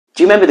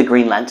Do you remember the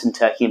Green Lantern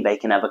turkey and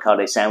bacon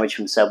avocado sandwich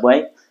from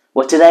Subway?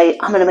 Well, today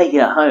I'm going to make it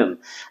at home,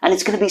 and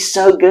it's going to be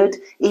so good,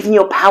 even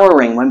your power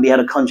ring won't be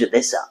able to conjure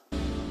this up.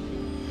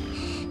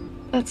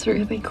 That's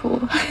really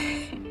cool.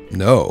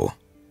 No,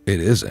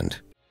 it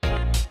isn't.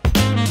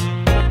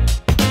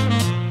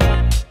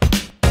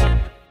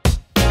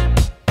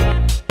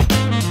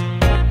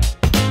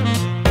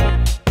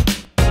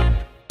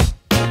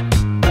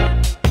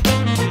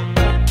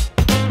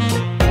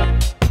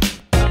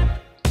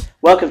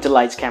 Welcome to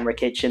Lights Camera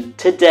Kitchen.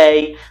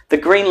 Today, the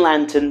Green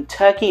Lantern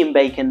turkey and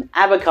bacon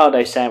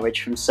avocado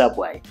sandwich from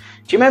Subway.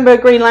 Do you remember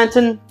Green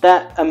Lantern?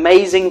 That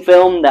amazing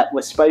film that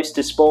was supposed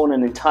to spawn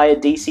an entire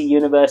DC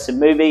universe of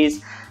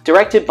movies,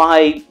 directed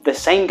by the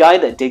same guy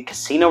that did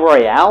Casino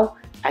Royale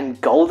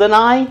and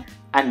GoldenEye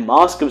and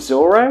Mask of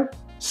Zorro?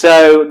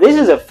 So this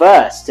is a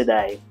first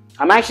today.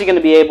 I'm actually going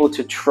to be able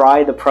to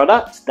try the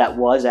product that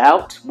was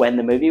out when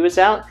the movie was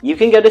out. You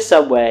can go to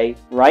Subway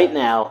right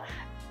now.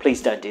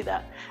 Please don't do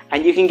that.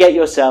 And you can get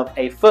yourself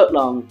a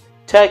foot-long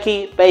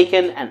turkey,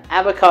 bacon, and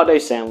avocado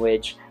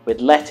sandwich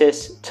with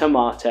lettuce,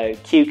 tomato,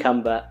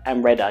 cucumber,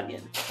 and red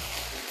onion.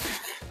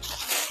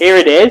 Here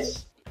it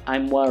is.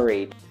 I'm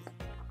worried.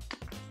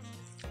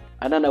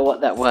 I don't know what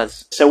that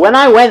was. So when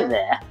I went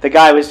there, the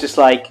guy was just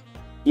like,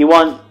 "You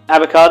want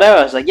avocado?"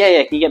 I was like,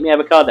 yeah, can you get me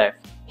avocado?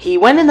 He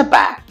went in the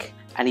back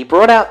and he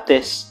brought out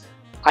this,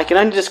 I can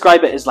only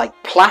describe it as like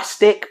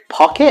plastic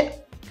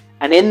pocket.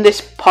 And in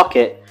this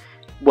pocket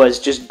was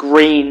just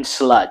green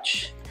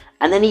sludge.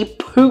 And then he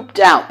pooped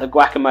out the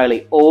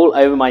guacamole all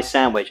over my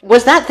sandwich.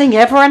 Was that thing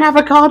ever an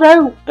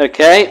avocado?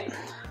 Okay.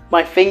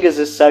 My fingers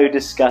are so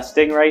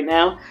disgusting right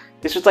now.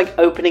 This was like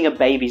opening a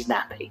baby's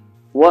nappy.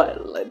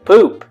 What?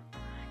 Poop.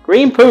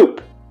 Green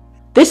poop.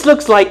 This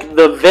looks like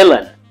the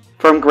villain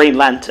from Green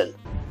Lantern.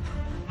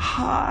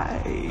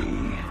 Hi.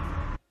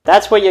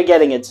 That's what you're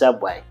getting at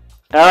Subway.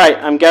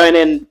 Alright, I'm going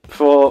in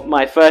for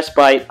my first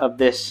bite of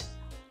this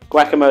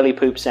guacamole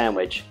poop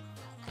sandwich.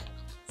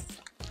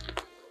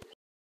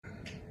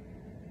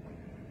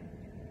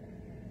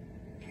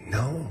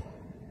 No.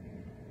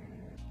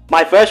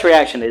 My first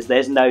reaction is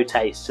there's no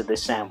taste to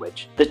this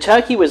sandwich. The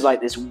turkey was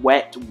like this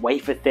wet,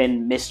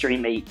 wafer-thin mystery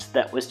meat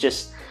that was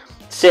just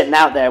sitting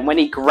out there, and when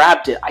he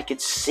grabbed it, I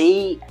could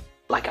see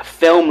like a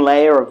film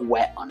layer of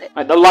wet on it.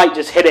 Like the light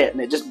just hit it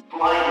and it just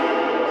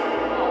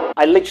blinded me.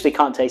 I literally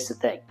can't taste the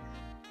thing.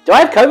 Do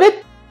I have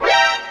COVID?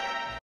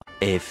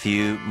 A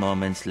few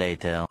moments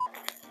later.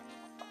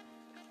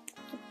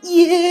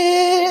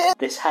 Yeah!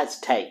 This has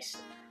taste,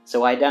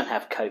 so I don't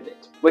have COVID.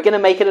 We're going to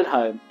make it at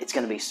home, it's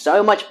going to be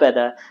so much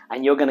better,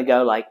 and you're going to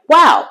go like,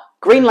 wow,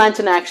 Green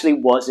Lantern actually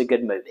was a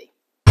good movie.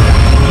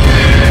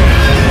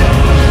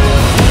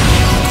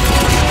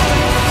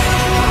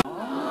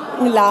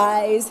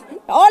 Lies!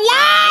 Oh,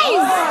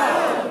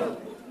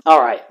 lies!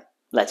 Alright,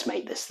 let's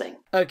make this thing.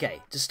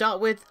 Okay, to start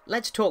with,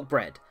 let's talk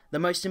bread, the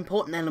most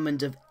important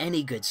element of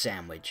any good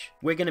sandwich.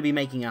 We're going to be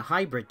making a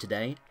hybrid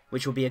today,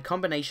 which will be a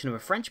combination of a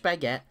French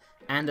baguette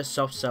and a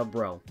soft sub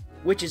roll,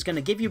 which is going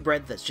to give you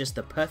bread that's just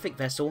the perfect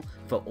vessel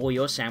for all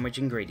your sandwich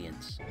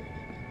ingredients.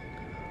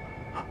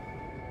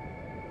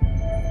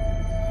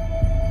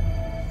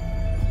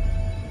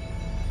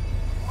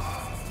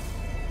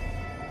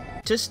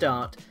 To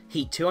start,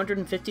 heat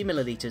 250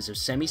 milliliters of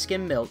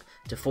semi-skimmed milk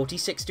to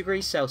 46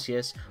 degrees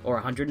Celsius or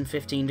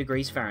 115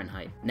 degrees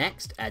Fahrenheit.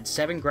 Next, add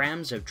 7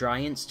 grams of dry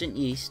instant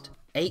yeast,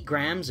 8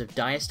 grams of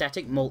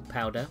diastatic malt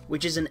powder,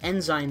 which is an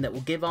enzyme that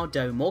will give our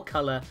dough more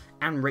colour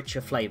and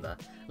richer flavour.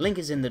 Link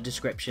is in the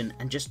description,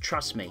 and just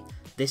trust me,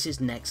 this is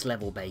next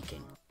level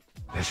baking.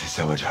 This is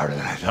so much harder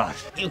than I thought.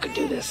 You can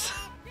do this.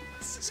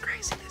 This is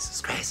crazy, this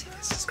is crazy,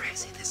 this is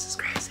crazy, this is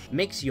crazy.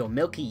 Mix your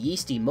milky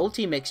yeasty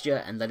malty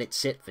mixture and let it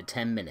sit for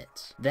 10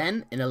 minutes.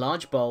 Then, in a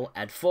large bowl,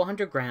 add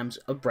 400 grams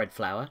of bread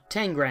flour,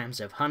 10 grams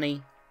of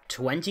honey,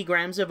 20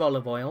 grams of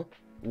olive oil,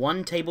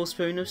 1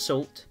 tablespoon of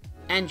salt,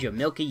 and your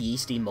milky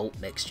yeasty malt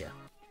mixture.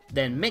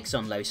 Then mix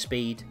on low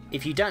speed.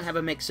 If you don't have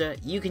a mixer,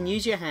 you can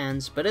use your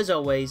hands, but as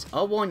always,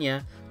 I'll warn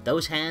you,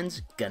 those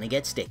hands gonna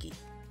get sticky.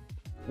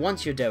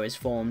 Once your dough is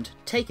formed,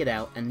 take it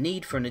out and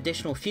knead for an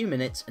additional few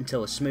minutes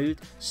until a smooth,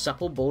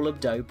 supple ball of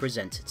dough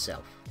presents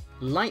itself.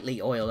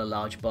 Lightly oil a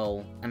large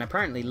bowl, and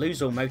apparently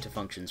lose all motor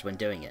functions when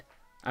doing it.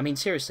 I mean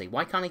seriously,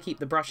 why can't I keep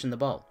the brush in the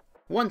bowl?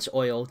 Once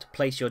oiled,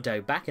 place your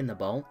dough back in the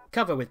bowl,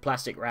 cover with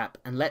plastic wrap,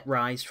 and let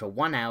rise for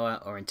 1 hour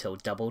or until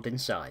doubled in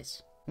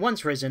size.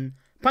 Once risen,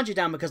 punch it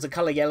down because the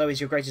colour yellow is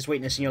your greatest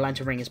weakness and your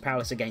lantern ring is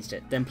powerless against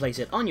it. Then place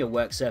it on your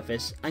work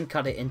surface and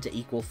cut it into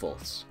equal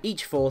fourths.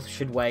 Each fourth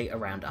should weigh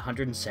around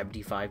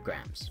 175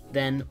 grams.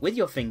 Then, with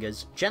your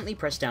fingers, gently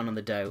press down on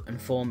the dough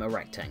and form a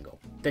rectangle.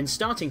 Then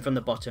starting from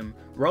the bottom,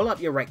 roll up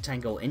your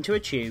rectangle into a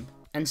tube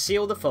and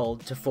seal the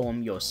fold to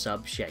form your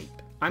sub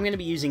shape. I'm going to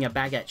be using a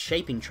baguette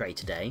shaping tray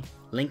today,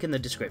 link in the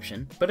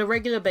description, but a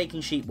regular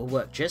baking sheet will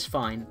work just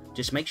fine,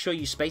 just make sure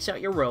you space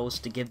out your rolls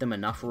to give them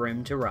enough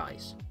room to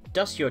rise.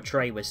 Dust your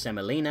tray with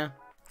semolina,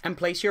 and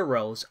place your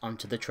rolls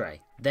onto the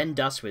tray. Then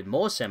dust with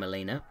more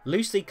semolina,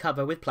 loosely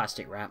cover with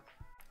plastic wrap,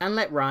 and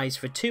let rise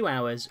for 2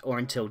 hours or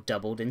until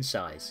doubled in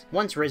size.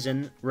 Once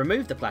risen,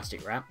 remove the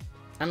plastic wrap,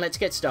 and let's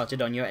get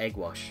started on your egg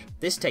wash.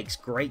 This takes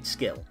great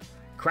skill.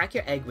 Crack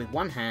your egg with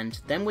one hand,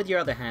 then with your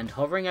other hand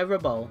hovering over a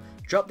bowl,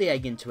 drop the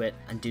egg into it,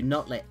 and do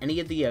not let any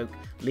of the yolk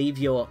leave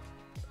your...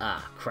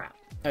 crap.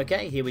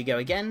 Okay, here we go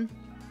again.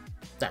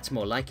 That's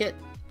more like it.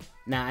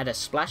 Now add a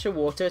splash of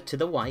water to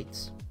the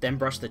whites, then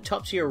brush the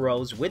tops of your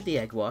rolls with the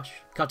egg wash.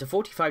 Cut a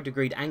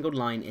 45-degree angled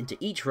line into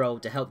each roll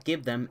to help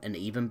give them an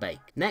even bake.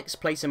 Next,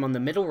 place them on the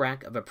middle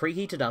rack of a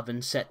preheated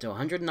oven set to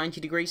 190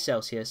 degrees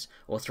Celsius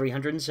or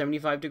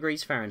 375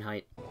 degrees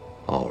Fahrenheit.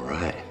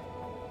 Alright.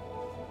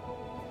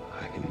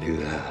 I can do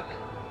that.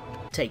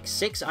 Take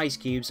 6 ice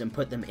cubes and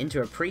put them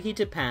into a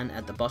preheated pan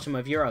at the bottom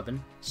of your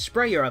oven.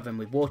 Spray your oven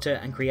with water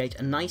and create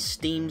a nice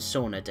steamed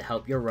sauna to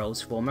help your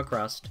rolls form a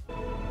crust.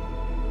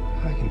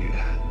 I can do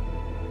that.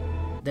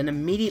 Then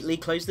immediately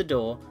close the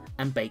door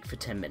and bake for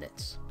 10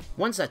 minutes.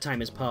 Once that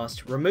time has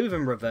passed, remove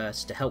and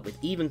reverse to help with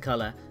even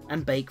colour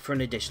and bake for an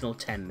additional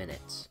 10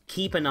 minutes.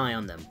 Keep an eye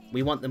on them.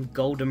 We want them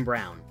golden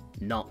brown,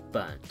 not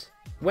burnt.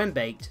 When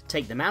baked,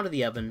 take them out of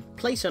the oven,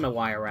 place on a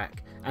wire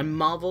rack, and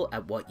marvel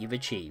at what you've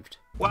achieved.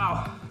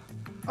 Wow.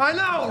 I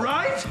know,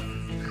 right?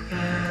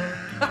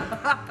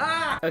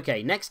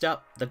 Okay, next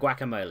up, the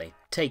guacamole.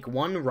 Take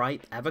 1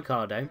 ripe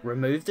avocado,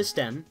 remove the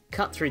stem,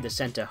 cut through the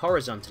center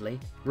horizontally,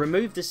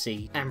 remove the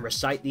seed, and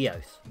recite the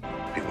oath.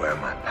 Beware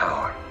my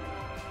power.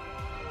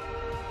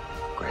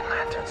 Green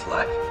Lantern's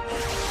life.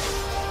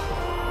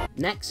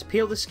 Next,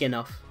 peel the skin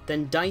off,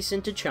 then dice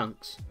into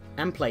chunks,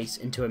 and place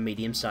into a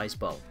medium-sized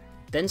bowl.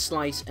 Then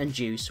slice and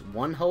juice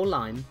 1 whole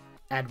lime,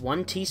 add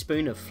 1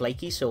 teaspoon of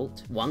flaky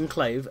salt, 1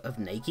 clove of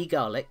naked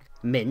garlic,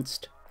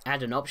 minced,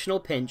 add an optional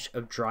pinch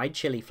of dried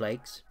chili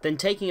flakes, then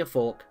taking a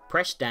fork,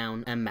 press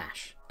down and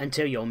mash,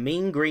 until your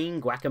mean green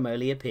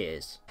guacamole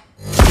appears.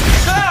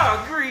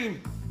 Ah,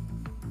 green!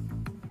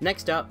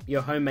 Next up,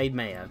 your homemade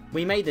mayo.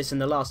 We made this in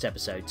the last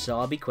episode, so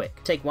I'll be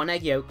quick. Take 1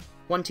 egg yolk,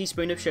 1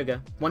 teaspoon of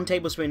sugar, 1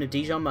 tablespoon of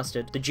Dijon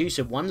mustard, the juice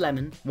of 1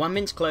 lemon, 1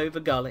 minced clove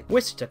of garlic,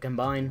 whisk to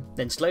combine,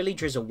 then slowly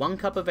drizzle 1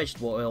 cup of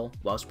vegetable oil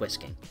whilst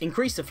whisking.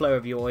 Increase the flow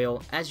of your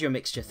oil as your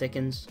mixture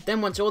thickens, then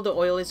once all the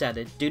oil is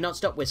added, do not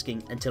stop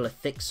whisking until a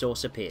thick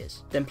sauce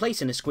appears. Then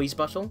place in a squeeze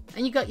bottle,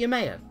 and you got your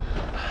mayo.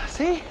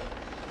 See?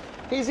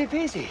 Easy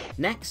peasy.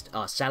 Next,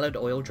 our salad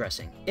oil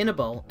dressing. In a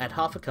bowl, add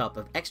half a cup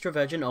of extra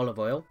virgin olive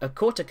oil, a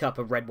quarter cup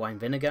of red wine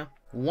vinegar,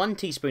 1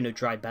 teaspoon of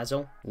dried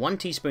basil, 1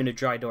 teaspoon of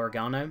dried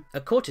oregano,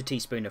 a quarter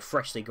teaspoon of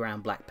freshly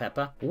ground black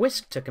pepper,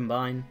 whisk to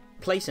combine,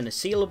 place in a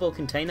sealable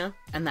container,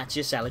 and that's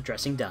your salad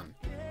dressing done.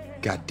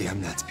 God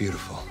damn, that's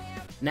beautiful.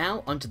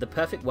 Now, onto the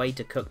perfect way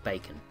to cook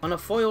bacon. On a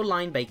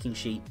foil-lined baking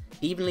sheet,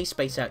 evenly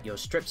space out your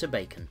strips of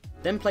bacon.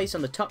 Then place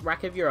on the top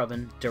rack of your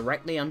oven,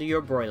 directly under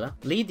your broiler.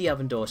 Leave the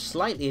oven door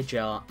slightly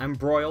ajar and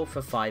broil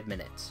for 5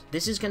 minutes.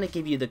 This is going to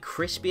give you the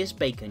crispiest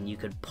bacon you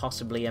could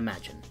possibly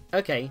imagine.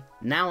 Okay,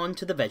 now on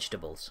to the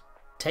vegetables.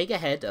 Take a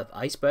head of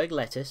iceberg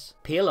lettuce,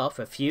 peel off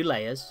a few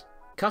layers,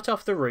 cut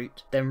off the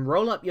root, then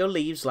roll up your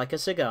leaves like a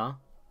cigar,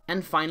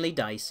 and finally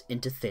dice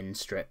into thin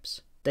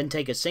strips. Then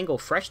take a single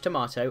fresh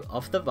tomato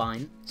off the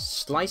vine,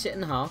 slice it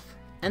in half,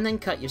 and then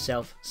cut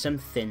yourself some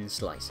thin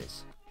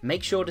slices.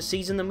 Make sure to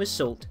season them with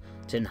salt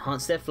to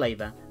enhance their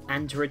flavour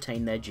and to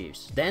retain their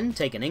juice. Then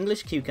take an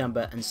English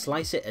cucumber and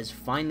slice it as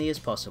finely as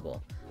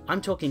possible.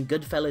 I'm talking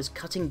Goodfellas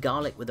cutting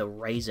garlic with a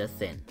razor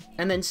thin.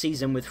 And then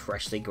season with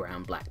freshly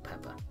ground black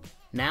pepper.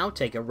 Now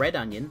take a red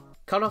onion,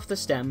 cut off the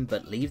stem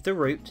but leave the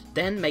root,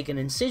 then make an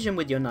incision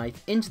with your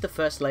knife into the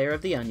first layer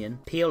of the onion,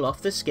 peel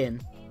off the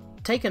skin,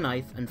 take a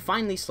knife and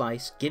finely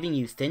slice, giving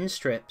you thin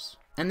strips,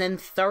 and then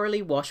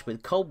thoroughly wash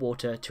with cold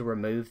water to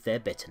remove their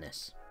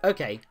bitterness.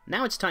 Okay,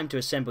 now it's time to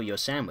assemble your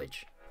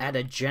sandwich. Add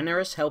a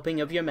generous helping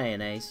of your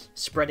mayonnaise,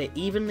 spread it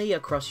evenly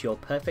across your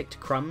perfect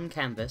crumb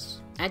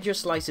canvas, add your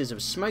slices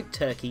of smoked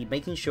turkey,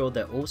 making sure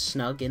they're all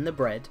snug in the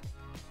bread,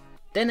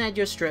 then add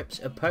your strips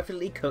of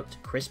perfectly cooked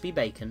crispy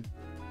bacon,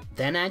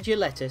 then add your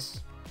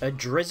lettuce, a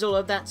drizzle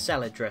of that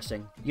salad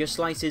dressing, your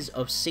slices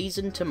of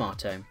seasoned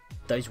tomato,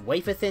 those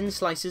wafer-thin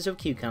slices of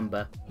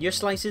cucumber, your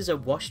slices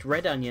of washed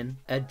red onion,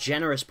 a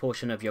generous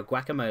portion of your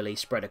guacamole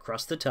spread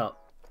across the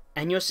top,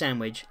 and your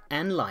sandwich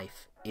and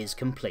life is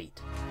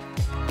complete.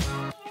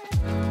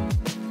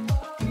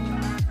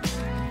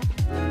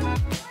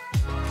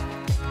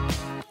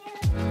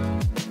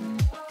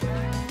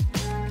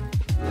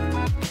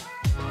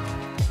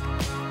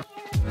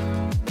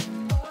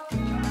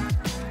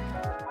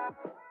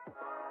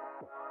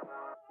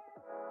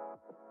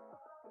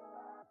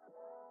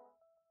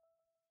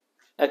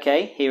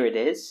 Okay, here it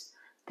is,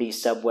 the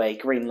Subway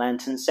Green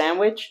Lantern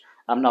sandwich.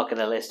 I'm not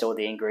going to list all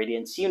the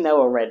ingredients, you know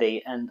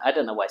already, and I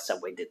don't know why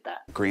Subway did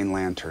that. Green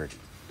Lantern,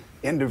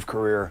 end of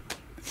career,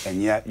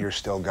 and yet you're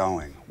still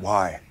going.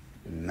 Why?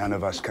 None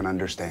of us can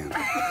understand.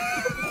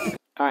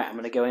 Alright, I'm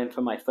going to go in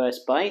for my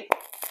first bite.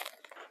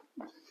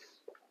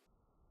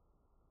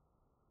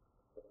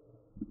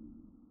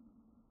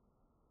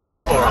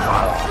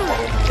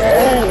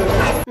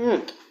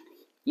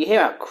 You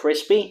hear how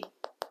crispy?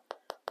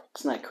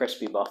 It's not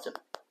crispy bottom.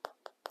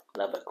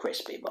 Love a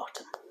crispy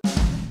bottom.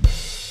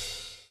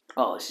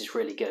 Oh, this is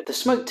really good. The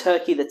smoked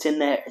turkey that's in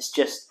there is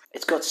just,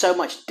 it's got so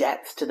much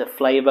depth to the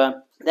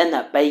flavour. Then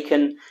that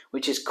bacon,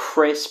 which is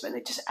crisp, and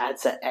it just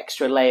adds that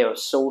extra layer of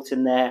salt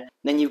in there.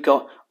 Then you've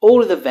got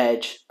all of the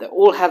veg that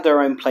all have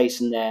their own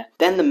place in there.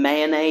 Then the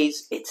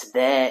mayonnaise, it's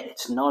there,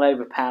 it's not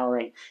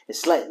overpowering.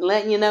 It's like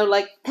letting you know,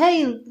 like,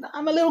 hey,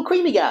 I'm a little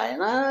creamy guy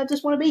and I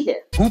just want to be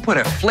here. Who put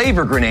a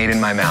flavor grenade in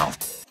my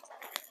mouth?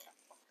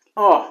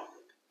 Oh,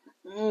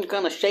 I'm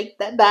gonna shake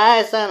that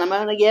dice and I'm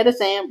gonna get a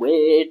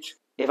sandwich.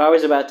 If I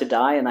was about to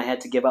die and I had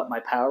to give up my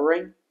power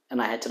ring,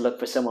 and I had to look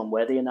for someone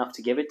worthy enough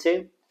to give it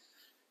to,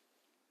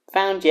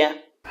 found ya.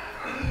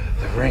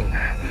 The ring,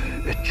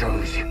 it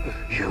chose you.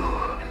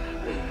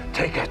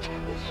 Take it.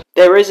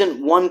 There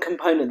isn't one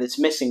component that's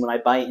missing when I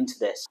bite into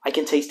this. I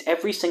can taste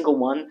every single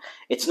one.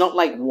 It's not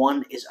like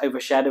one is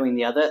overshadowing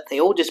the other. They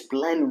all just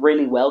blend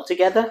really well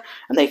together,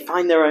 and they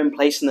find their own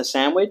place in the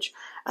sandwich,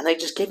 and they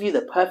just give you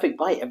the perfect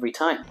bite every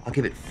time. I'll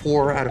give it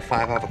 4 out of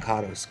 5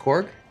 avocados.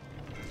 Korg?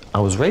 I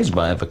was raised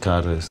by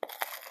avocados.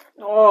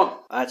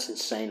 Oh, that's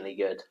insanely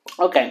good.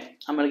 Okay,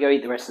 I'm gonna go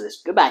eat the rest of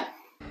this. Goodbye.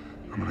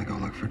 I'm gonna go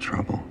look for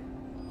trouble.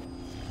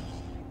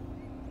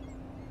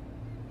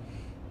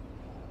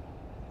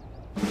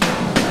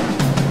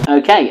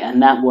 Okay,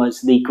 and that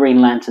was the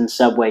Green Lantern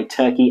Subway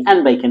turkey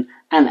and bacon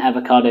and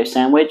avocado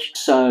sandwich.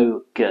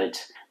 So good.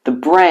 The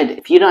bread,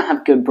 if you don't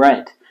have good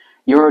bread,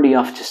 you're already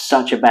off to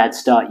such a bad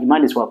start. You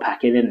might as well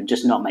pack it in and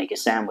just not make a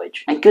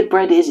sandwich. And good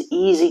bread is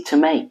easy to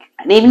make.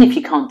 And even if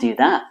you can't do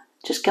that,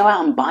 just go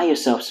out and buy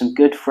yourself some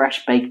good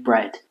fresh baked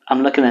bread.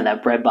 I'm looking at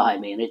that bread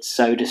behind me and it's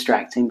so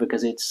distracting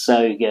because it's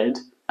so good.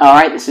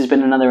 Alright, this has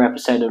been another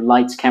episode of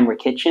Lights, Camera,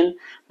 Kitchen.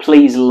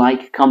 Please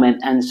like,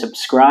 comment and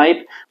subscribe.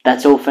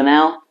 That's all for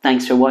now.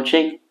 Thanks for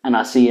watching and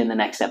I'll see you in the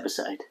next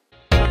episode.